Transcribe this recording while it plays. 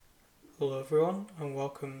Hello everyone and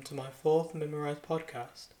welcome to my fourth Memorize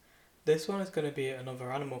podcast. This one is going to be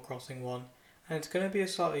another Animal Crossing one, and it's going to be a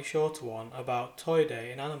slightly shorter one about Toy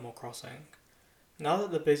Day in Animal Crossing. Now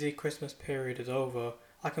that the busy Christmas period is over,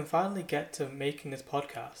 I can finally get to making this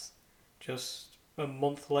podcast. Just a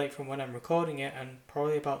month late from when I'm recording it and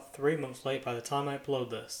probably about 3 months late by the time I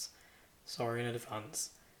upload this. Sorry in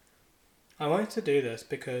advance. I wanted to do this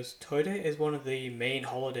because Toy Day is one of the main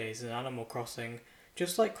holidays in Animal Crossing,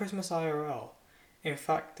 just like Christmas IRL. In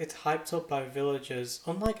fact, it's hyped up by villagers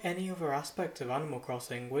unlike any other aspect of Animal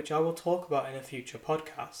Crossing, which I will talk about in a future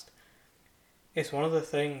podcast. It's one of the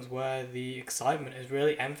things where the excitement is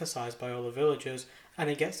really emphasised by all the villagers, and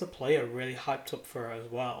it gets the player really hyped up for it as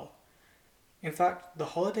well. In fact, the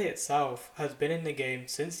holiday itself has been in the game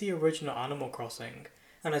since the original Animal Crossing,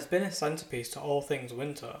 and has been a centrepiece to all things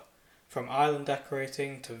winter, from island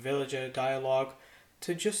decorating to villager dialogue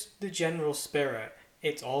to just the general spirit.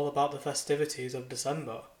 It's all about the festivities of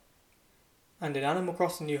December. And in Animal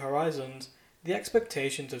Crossing New Horizons, the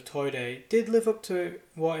expectations of Toy Day did live up to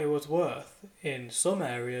what it was worth in some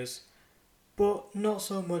areas, but not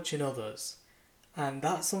so much in others. And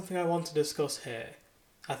that's something I want to discuss here.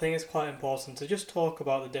 I think it's quite important to just talk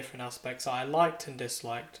about the different aspects that I liked and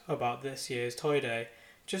disliked about this year's Toy Day,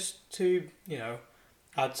 just to,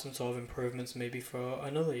 add some sort of improvements maybe for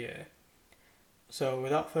another year. So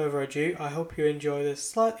without further ado, I hope you enjoy this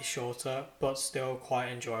slightly shorter but still quite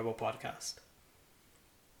enjoyable podcast.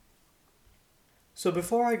 So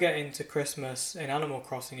before I get into Christmas in Animal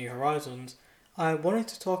Crossing New Horizons, I wanted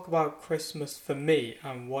to talk about Christmas for me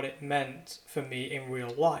and what it meant for me in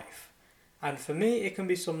real life. And for me, it can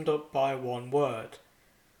be summed up by one word: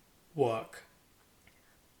 work.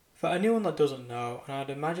 For anyone that doesn't know, and I'd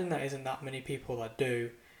imagine there isn't that many people that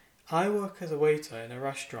do, I work as a waiter in a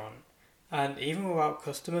restaurant. And even without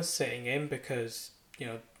customers sitting in because,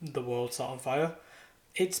 the world's set on fire,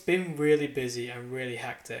 it's been really busy and really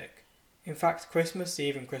hectic. In fact, Christmas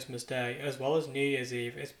Eve and Christmas Day, as well as New Year's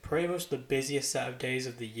Eve, is pretty much the busiest set of days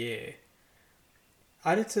of the year.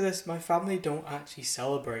 Added to this, my family don't actually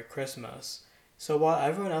celebrate Christmas, so while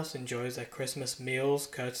everyone else enjoys their Christmas meals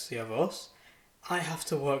courtesy of us, I have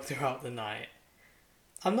to work throughout the night.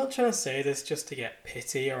 I'm not trying to say this just to get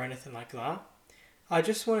pity or anything like that. I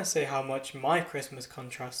just want to say how much my Christmas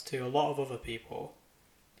contrasts to a lot of other people.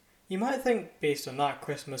 You might think based on that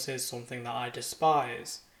Christmas is something that I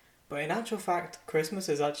despise, but in actual fact Christmas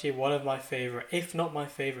is actually one of my favourite, if not my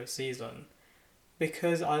favourite season,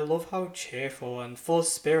 because I love how cheerful and full of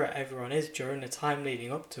spirit everyone is during the time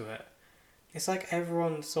leading up to it. It's like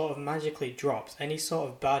everyone sort of magically drops any sort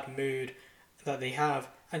of bad mood that they have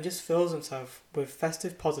and just fills themselves with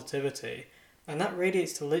festive positivity, and that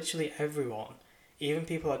radiates to literally everyone. Even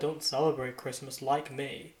people that don't celebrate Christmas like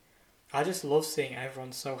me. I just love seeing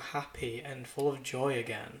everyone so happy and full of joy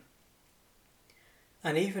again.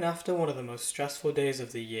 And even after one of the most stressful days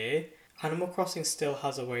of the year, Animal Crossing still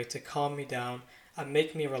has a way to calm me down and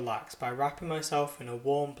make me relax by wrapping myself in a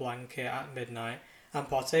warm blanket at midnight and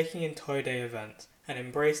partaking in Toy Day events and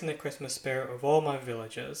embracing the Christmas spirit of all my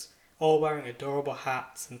villagers, all wearing adorable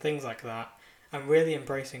hats and things like that, and really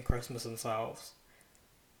embracing Christmas themselves.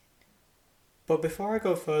 But before I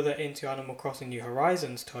go further into Animal Crossing New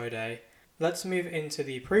Horizons Toy Day, let's move into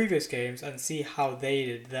the previous games and see how they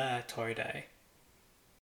did their Toy Day.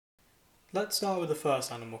 Let's start with the first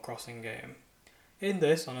Animal Crossing game. In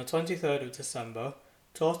this, on the 23rd of December,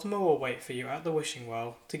 Tortimer will wait for you at the Wishing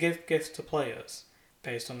Well to give gifts to players,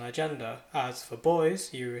 based on their gender, as for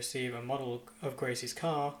boys you receive a model of Gracie's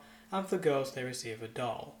car, and for girls they receive a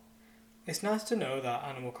doll. It's nice to know that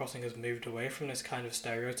Animal Crossing has moved away from this kind of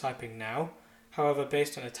stereotyping now. However,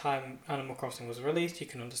 based on the time Animal Crossing was released, you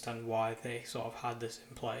can understand why they sort of had this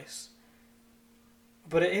in place.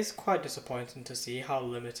 But it is quite disappointing to see how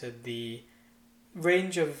limited the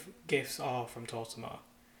range of gifts are from Tortimer.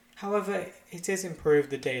 However, it is improved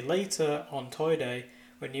the day later on Toy Day.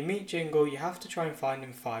 When you meet Jingle, you have to try and find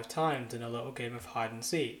him 5 times in a little game of hide and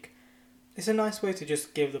seek. It's a nice way to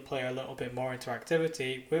just give the player a little bit more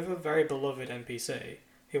interactivity with a very beloved NPC,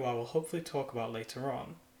 who I will hopefully talk about later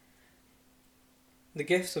on. The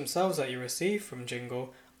gifts themselves that you receive from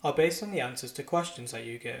Jingle are based on the answers to questions that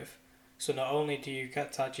you give. So not only do you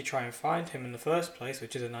get to actually try and find him in the first place,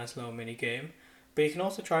 which is a nice little mini game, but you can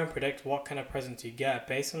also try and predict what kind of presents you get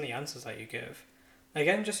based on the answers that you give.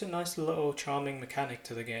 Again, just a nice little charming mechanic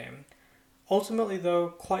to the game. Ultimately though,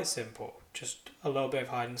 quite simple. Just a little bit of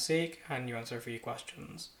hide and seek and you answer a few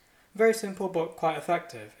questions. Very simple but quite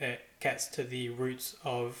effective. It gets to the roots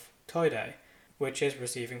of Toy Day, which is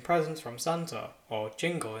receiving presents from Santa, or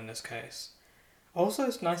Jingle in this case. Also,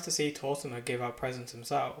 it's nice to see Tortimer give out presents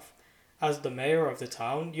himself. As the mayor of the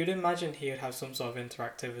town, you'd imagine he would have some sort of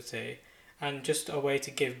interactivity and just a way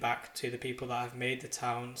to give back to the people that have made the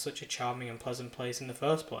town such a charming and pleasant place in the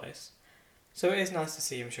first place. So it is nice to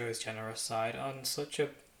see him show his generous side on such a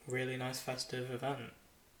really nice festive event.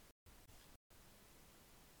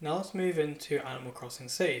 Now let's move into Animal Crossing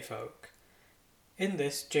City Folk. In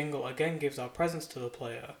this, Jingle again gives out presents to the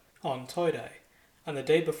player on Toy Day, and the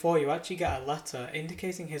day before you actually get a letter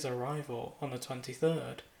indicating his arrival on the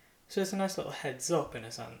 23rd, so it's a nice little heads up in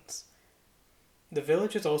a sense. The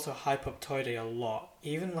villagers also hype up Toy Day a lot,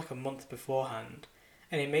 even like a month beforehand,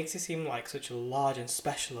 and it makes it seem like such a large and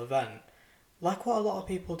special event, like what a lot of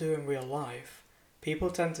people do in real life.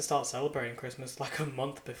 People tend to start celebrating Christmas like a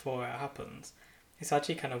month before it happens. It's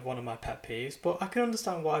actually kind of one of my pet peeves, but I can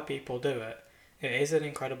understand why people do it. It is an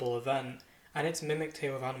incredible event, and it's mimicked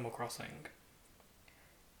here with Animal Crossing.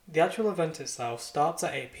 The actual event itself starts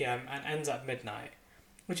at 8 PM and ends at midnight,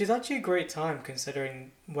 which is actually a great time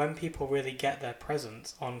considering when people really get their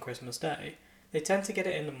presents on Christmas Day. They tend to get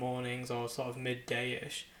it in the mornings or sort of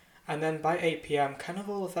midday-ish, and then by 8 PM kind of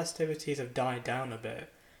all the festivities have died down a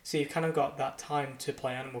bit, so you've kind of got that time to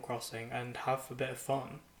play Animal Crossing and have a bit of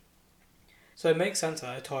fun. So it makes sense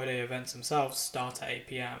that the Toy Day events themselves start at 8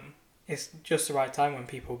 PM. It's just the right time when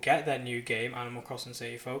people get their new game, Animal Crossing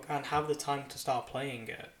City Folk, and have the time to start playing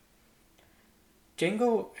it.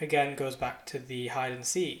 Jingle again goes back to the hide and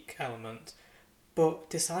seek element, but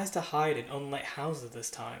decides to hide in unlit houses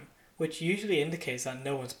this time, which usually indicates that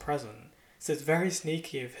no one's present. So it's very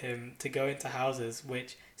sneaky of him to go into houses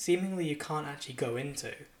which seemingly you can't actually go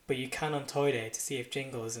into, but you can on Toy Day to see if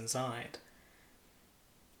Jingle is inside.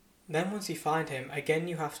 Then once you find him, again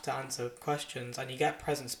you have to answer questions and you get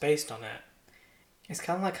presents based on it. It's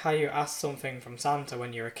kind of like how you ask something from Santa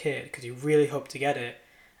when you're a kid because you really hope to get it,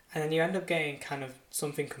 and then you end up getting kind of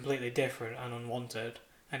something completely different and unwanted,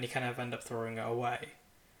 and you kind of end up throwing it away.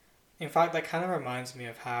 In fact, that kind of reminds me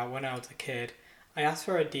of how when I was a kid, I asked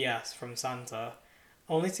for a DS from Santa,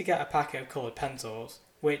 only to get a packet of coloured pencils,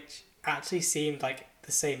 which actually seemed like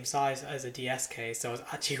the same size as a DS case, so I was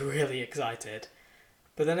actually really excited.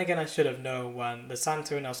 But then again, I should have known when the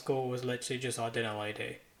Santa in our school was literally just our dinner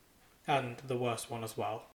lady. And the worst one as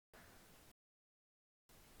well.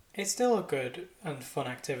 It's still a good and fun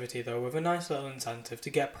activity though, with a nice little incentive to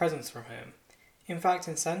get presents from him. In fact,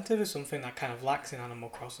 incentive is something that kind of lacks in Animal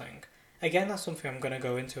Crossing. Again, that's something I'm going to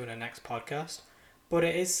go into in the next podcast, but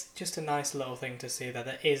it is just a nice little thing to see that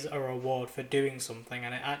there is a reward for doing something,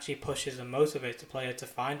 and it actually pushes and motivates the player to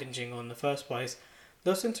find in Jingle in the first place,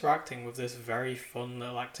 thus interacting with this very fun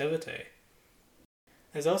little activity.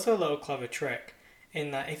 There's also a little clever trick,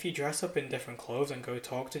 in that if you dress up in different clothes and go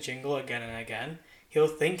talk to Jingle again and again, he'll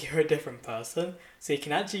think you're a different person, so you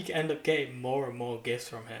can actually end up getting more and more gifts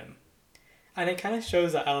from him. And it kind of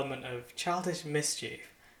shows that element of childish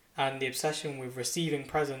mischief, and the obsession with receiving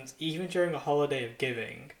presents even during a holiday of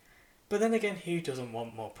giving. But then again, who doesn't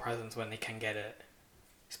want more presents when they can get it?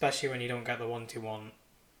 Especially when you don't get the ones you want.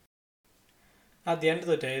 At the end of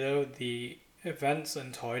the day though, the events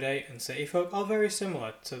in Toy Day and City Folk are very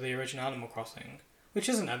similar to the original Animal Crossing, which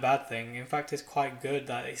isn't a bad thing. In fact, it's quite good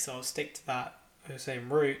that they sort of stick to that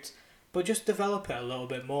same route, but just develop it a little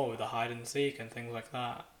bit more with the hide and seek and things like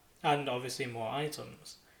that, and obviously more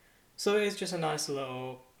items. So it is just a nice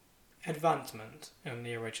little advancement in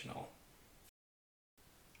the original.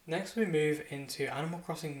 Next we move into Animal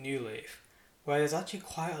Crossing New Leaf, where there's actually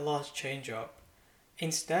quite a large change up.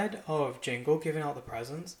 Instead of Jingle giving out the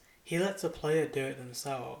presents, he lets the player do it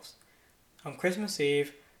themselves. On Christmas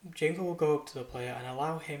Eve, Jingle will go up to the player and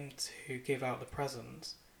allow him to give out the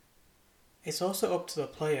presents. It's also up to the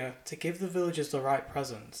player to give the villagers the right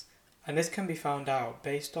presents, and this can be found out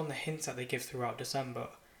based on the hints that they give throughout December.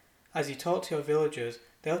 As you talk to your villagers,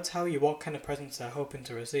 they'll tell you what kind of presents they're hoping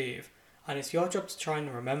to receive, and it's your job to try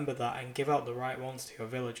and remember that and give out the right ones to your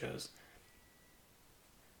villagers.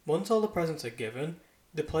 Once all the presents are given,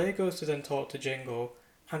 the player goes to then talk to Jingle,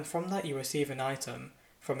 and from that you receive an item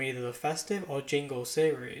from either the Festive or Jingle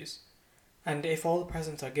series. And if all the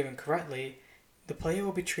presents are given correctly, the player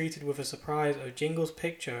will be treated with a surprise of Jingle's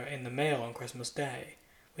picture in the mail on Christmas Day,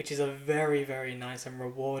 which is a very, very nice and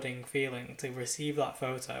rewarding feeling to receive that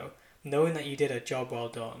photo, knowing that you did a job well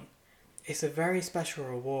done. It's a very special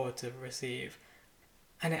reward to receive,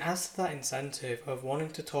 and it adds to that incentive of wanting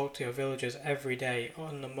to talk to your villagers every day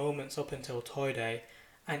on the moments up until Toy Day,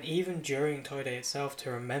 and even during Toy Day itself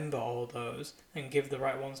to remember all those and give the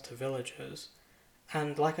right ones to villagers.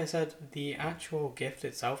 And like I said, the actual gift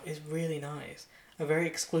itself is really nice. A very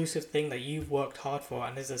exclusive thing that you've worked hard for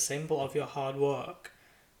and is a symbol of your hard work.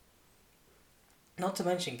 Not to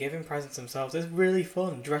mention, giving presents themselves is really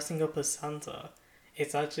fun. Dressing up as Santa,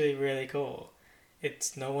 it's actually really cool.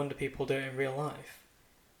 It's no wonder people do it in real life.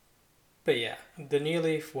 But yeah, the New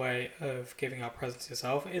Leaf way of giving out presents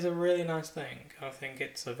yourself is a really nice thing. I think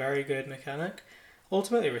it's a very good mechanic.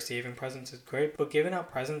 Ultimately, receiving presents is great, but giving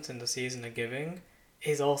out presents in the season of giving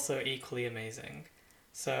is also equally amazing.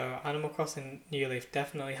 So, Animal Crossing New Leaf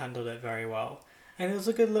definitely handled it very well. And it was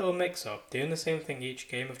a good little mix up. Doing the same thing each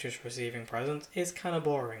game of just receiving presents is kind of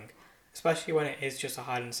boring, especially when it is just a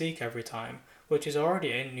hide and seek every time, which is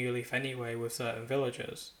already in New Leaf anyway with certain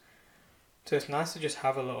villagers. So it's nice to just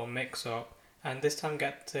have a little mix up and this time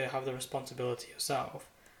get to have the responsibility yourself.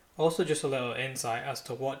 Also, just a little insight as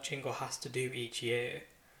to what Jingle has to do each year.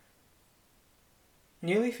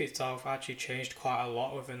 New Leaf itself actually changed quite a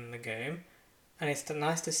lot within the game, and it's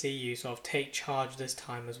nice to see you sort of take charge this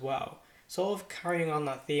time as well. Sort of carrying on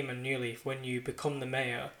that theme in New Leaf when you become the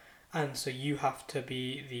mayor, and so you have to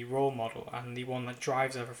be the role model and the one that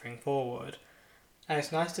drives everything forward. And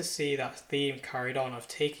it's nice to see that theme carried on of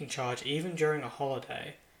taking charge even during a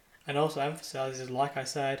holiday, and also emphasises, like I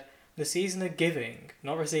said, the season of giving,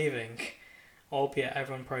 not receiving, albeit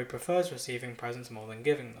everyone probably prefers receiving presents more than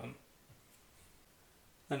giving them.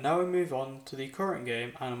 And now we move on to the current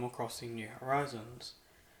game, Animal Crossing New Horizons.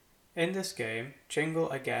 In this game, Jingle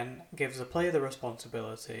again gives the player the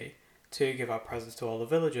responsibility to give out presents to all the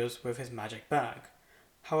villagers with his magic bag.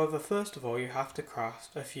 However, first of all, you have to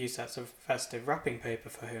craft a few sets of festive wrapping paper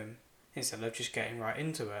for him, instead of just getting right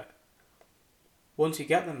into it. Once you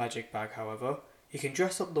get the magic bag, however, you can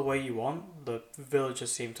dress up the way you want, the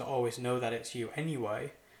villagers seem to always know that it's you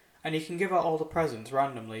anyway, and you can give out all the presents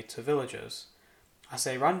randomly to villagers. I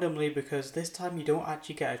say randomly because this time you don't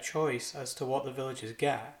actually get a choice as to what the villagers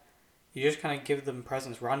get. You just kind of give them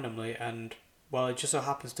presents randomly and, well, it just so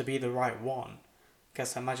happens to be the right one.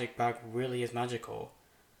 Guess that magic bag really is magical.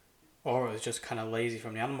 Or it was just kind of lazy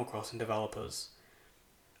from the Animal Crossing developers.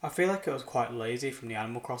 I feel like it was quite lazy from the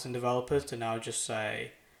Animal Crossing developers to now just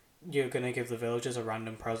say, you're going to give the villagers a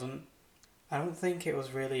random present. I don't think it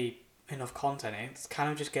was really enough content. It's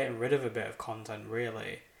kind of just getting rid of a bit of content,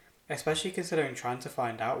 really. Especially considering trying to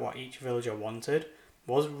find out what each villager wanted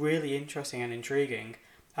was really interesting and intriguing,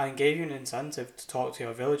 and gave you an incentive to talk to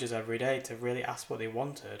your villagers every day to really ask what they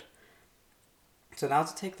wanted. So now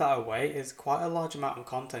to take that away is quite a large amount of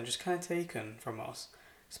content just kind of taken from us,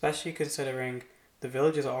 especially considering the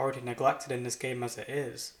villagers are already neglected in this game as it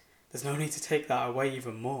is. There's no need to take that away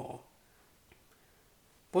even more.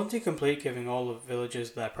 Once you complete giving all the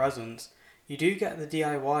villagers their presents, you do get the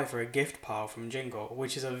DIY for a gift pile from Jingle,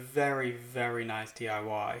 which is a very, very nice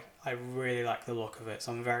DIY. I really like the look of it,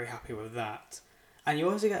 so I'm very happy with that. And you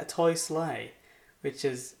also get a toy sleigh, which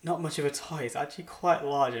is not much of a toy, it's actually quite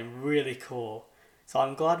large and really cool. So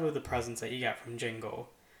I'm glad with the presents that you get from Jingle,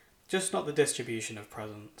 just not the distribution of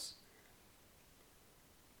presents.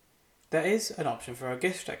 There is an option for a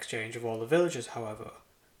gift exchange of all the villagers, however,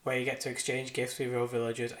 where you get to exchange gifts with your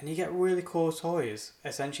villagers and you get really cool toys,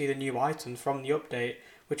 essentially the new items from the update,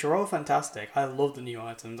 which are all fantastic. I love the new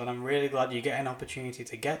items and I'm really glad you get an opportunity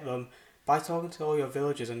to get them by talking to all your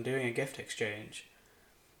villagers and doing a gift exchange.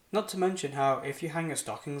 Not to mention how if you hang your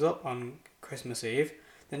stockings up on Christmas Eve,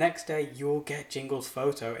 the next day you'll get Jingle's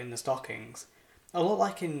photo in the stockings. A lot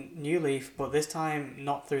like in New Leaf, but this time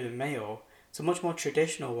not through the mail. It's a much more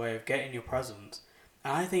traditional way of getting your presents.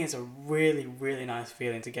 And I think it's a really, really nice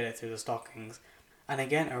feeling to get it through the stockings. And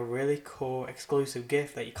again, a really cool exclusive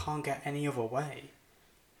gift that you can't get any other way.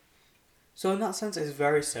 So in that sense, it's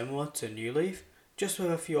very similar to New Leaf, just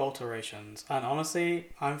with a few alterations. And honestly,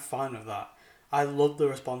 I'm fine with that. I love the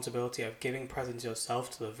responsibility of giving presents yourself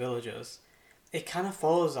to the villagers. It kind of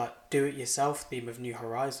follows that do-it-yourself theme of New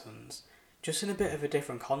Horizons, just in a bit of a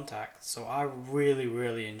different context, so I really,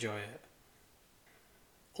 really enjoy it.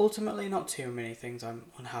 Ultimately, not too many things I'm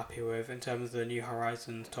unhappy with in terms of the New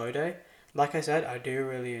Horizons Toy Day. Like I said, I do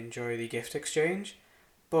really enjoy the gift exchange,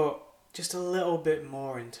 but just a little bit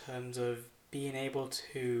more in terms of being able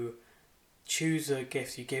to choose the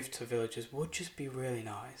gifts you give to villagers would just be really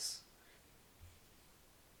nice.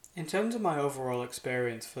 In terms of my overall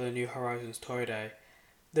experience for the New Horizons Toy Day,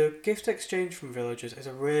 the gift exchange from villagers is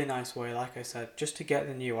a really nice way, like I said, just to get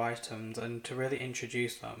the new items and to really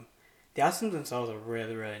introduce them. The items themselves are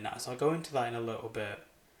really, really nice. I'll go into that in a little bit.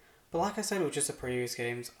 But like I said with just the previous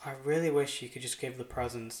games, I really wish you could just give the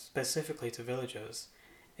presents specifically to villagers.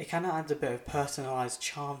 It kind of adds a bit of personalised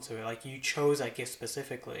charm to it, like you chose that gift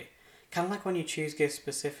specifically. Kind of like when you choose gifts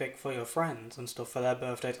specific for your friends and stuff for their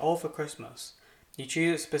birthdays or for Christmas. You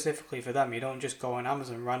choose it specifically for them. You don't just go on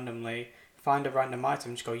Amazon randomly, find a random item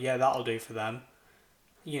and just go, yeah, that'll do for them.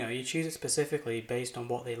 You choose it specifically based on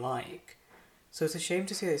what they like. So it's a shame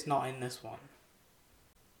to see that it's not in this one.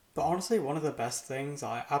 But honestly, one of the best things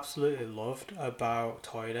I absolutely loved about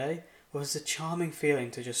Toy Day was the charming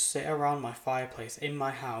feeling to just sit around my fireplace in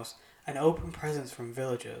my house and open presents from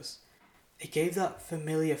villagers. It gave that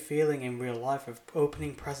familiar feeling in real life of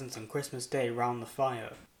opening presents on Christmas Day round the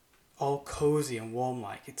fire. All cozy and warm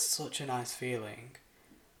like, it's such a nice feeling.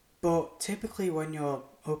 But typically when you're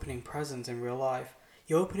opening presents in real life,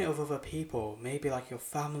 you open it with other people, maybe like your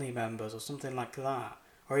family members or something like that,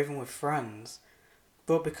 or even with friends.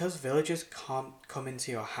 But because villagers can't come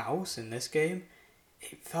into your house in this game,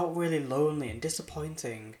 it felt really lonely and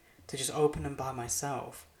disappointing to just open them by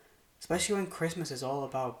myself. Especially when Christmas is all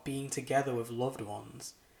about being together with loved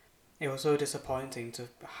ones. It was so disappointing to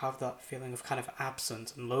have that feeling of kind of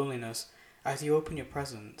absence and loneliness as you open your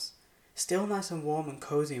presents. Still nice and warm and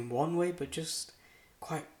cozy in one way, but just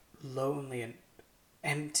quite lonely and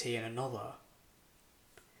empty in another.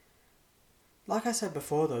 Like I said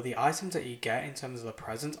before though, the items that you get in terms of the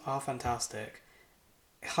presents are fantastic.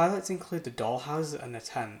 Highlights include the dollhouses and the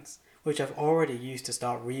tents, which I've already used to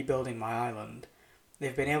start rebuilding my island.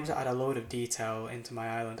 They've been able to add a load of detail into my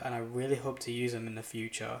island and I really hope to use them in the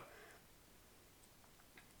future.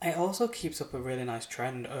 It also keeps up a really nice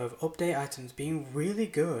trend of update items being really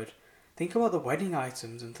good. Think about the wedding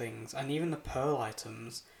items and things, and even the pearl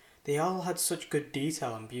items. They all had such good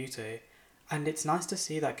detail and beauty, and it's nice to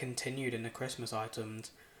see that continued in the Christmas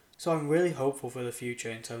items. So I'm really hopeful for the future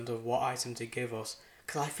in terms of what items to give us,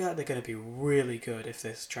 because I feel like they're going to be really good if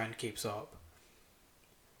this trend keeps up.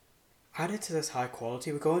 Added to this high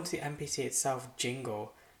quality, we go into the NPC itself,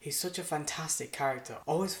 Jingle. He's such a fantastic character,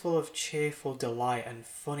 always full of cheerful delight and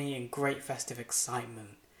funny and great festive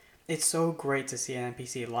excitement. It's so great to see an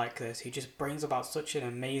NPC like this who just brings about such an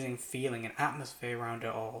amazing feeling and atmosphere around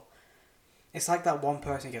it all. It's like that one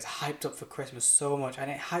person who gets hyped up for Christmas so much and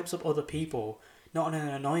it hypes up other people, not in an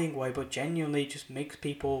annoying way but genuinely just makes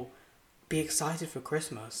people be excited for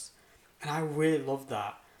Christmas. And I really love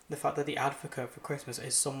that. The fact that the advocate for Christmas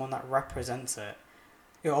is someone that represents it.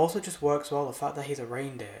 It also just works well, the fact that he's a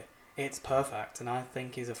reindeer. It's perfect, and I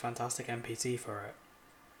think he's a fantastic NPC for it.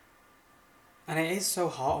 And it is so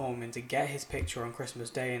heartwarming to get his picture on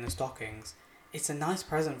Christmas Day in the stockings. It's a nice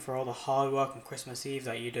present for all the hard work on Christmas Eve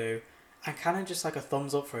that you do, and kind of just like a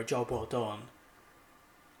thumbs up for a job well done.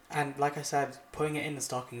 And like I said, putting it in the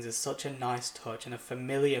stockings is such a nice touch and a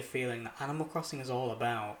familiar feeling that Animal Crossing is all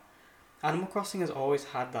about. Animal Crossing has always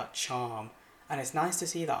had that charm, and it's nice to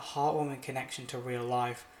see that heartwarming connection to real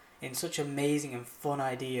life in such amazing and fun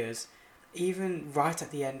ideas, even right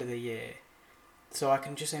at the end of the year. So I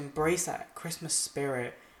can just embrace that Christmas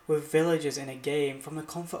spirit with villagers in a game from the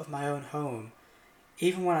comfort of my own home,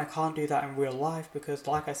 even when I can't do that in real life because,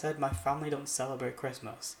 like I said, my family don't celebrate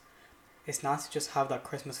Christmas. It's nice to just have that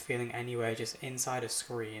Christmas feeling anyway, just inside a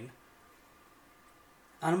screen.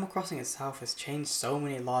 Animal Crossing itself has changed so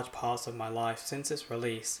many large parts of my life since its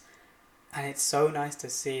release, and it's so nice to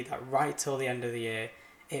see that right till the end of the year,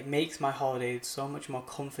 it makes my holidays so much more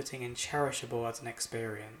comforting and cherishable as an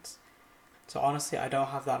experience. So honestly, I don't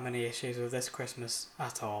have that many issues with this Christmas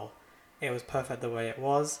at all. It was perfect the way it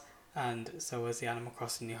was, and so was the Animal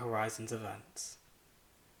Crossing New Horizons events.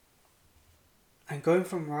 And going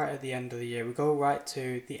from right at the end of the year, we go right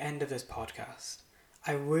to the end of this podcast.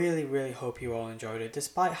 I really, really hope you all enjoyed it,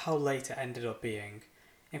 despite how late it ended up being.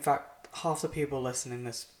 In fact, half the people listening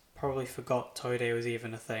this probably forgot Toy Day was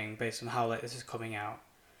even a thing based on how late this is coming out.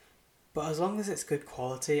 But as long as it's good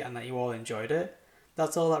quality and that you all enjoyed it,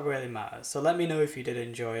 that's all that really matters. So let me know if you did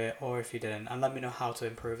enjoy it or if you didn't, and let me know how to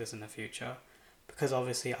improve this in the future. Because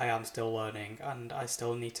obviously I am still learning and I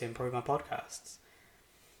still need to improve my podcasts.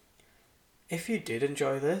 If you did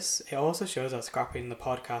enjoy this, it also shows that scrapping the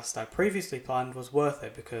podcast I previously planned was worth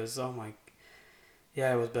it because, it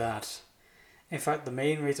was bad. In fact, the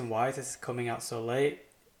main reason why this is coming out so late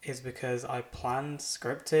is because I planned,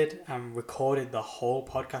 scripted, and recorded the whole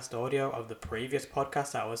podcast audio of the previous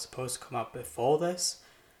podcast that was supposed to come out before this.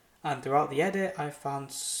 And throughout the edit, I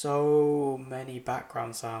found so many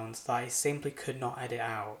background sounds that I simply could not edit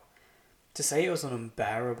out. To say it was an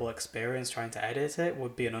unbearable experience trying to edit it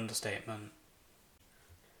would be an understatement.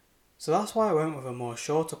 So that's why I went with a more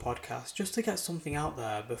shorter podcast, just to get something out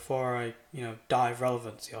there before I, die of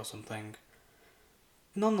relevancy or something.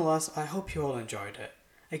 Nonetheless, I hope you all enjoyed it.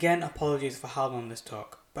 Again, apologies for how long this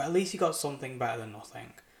took, but at least you got something better than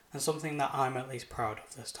nothing, and something that I'm at least proud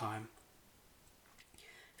of this time.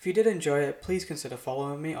 If you did enjoy it, please consider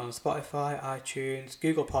following me on Spotify, iTunes,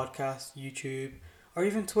 Google Podcasts, YouTube, or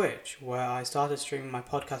even Twitch, where I started streaming my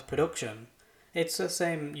podcast production. It's the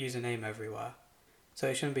same username everywhere. so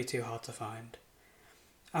it shouldn't be too hard to find.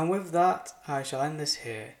 And with that, I shall end this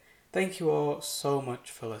here. Thank you all so much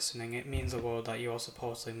for listening. It means the world that you are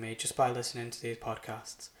supporting me just by listening to these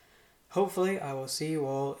podcasts. Hopefully, I will see you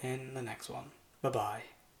all in the next one. Bye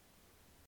bye.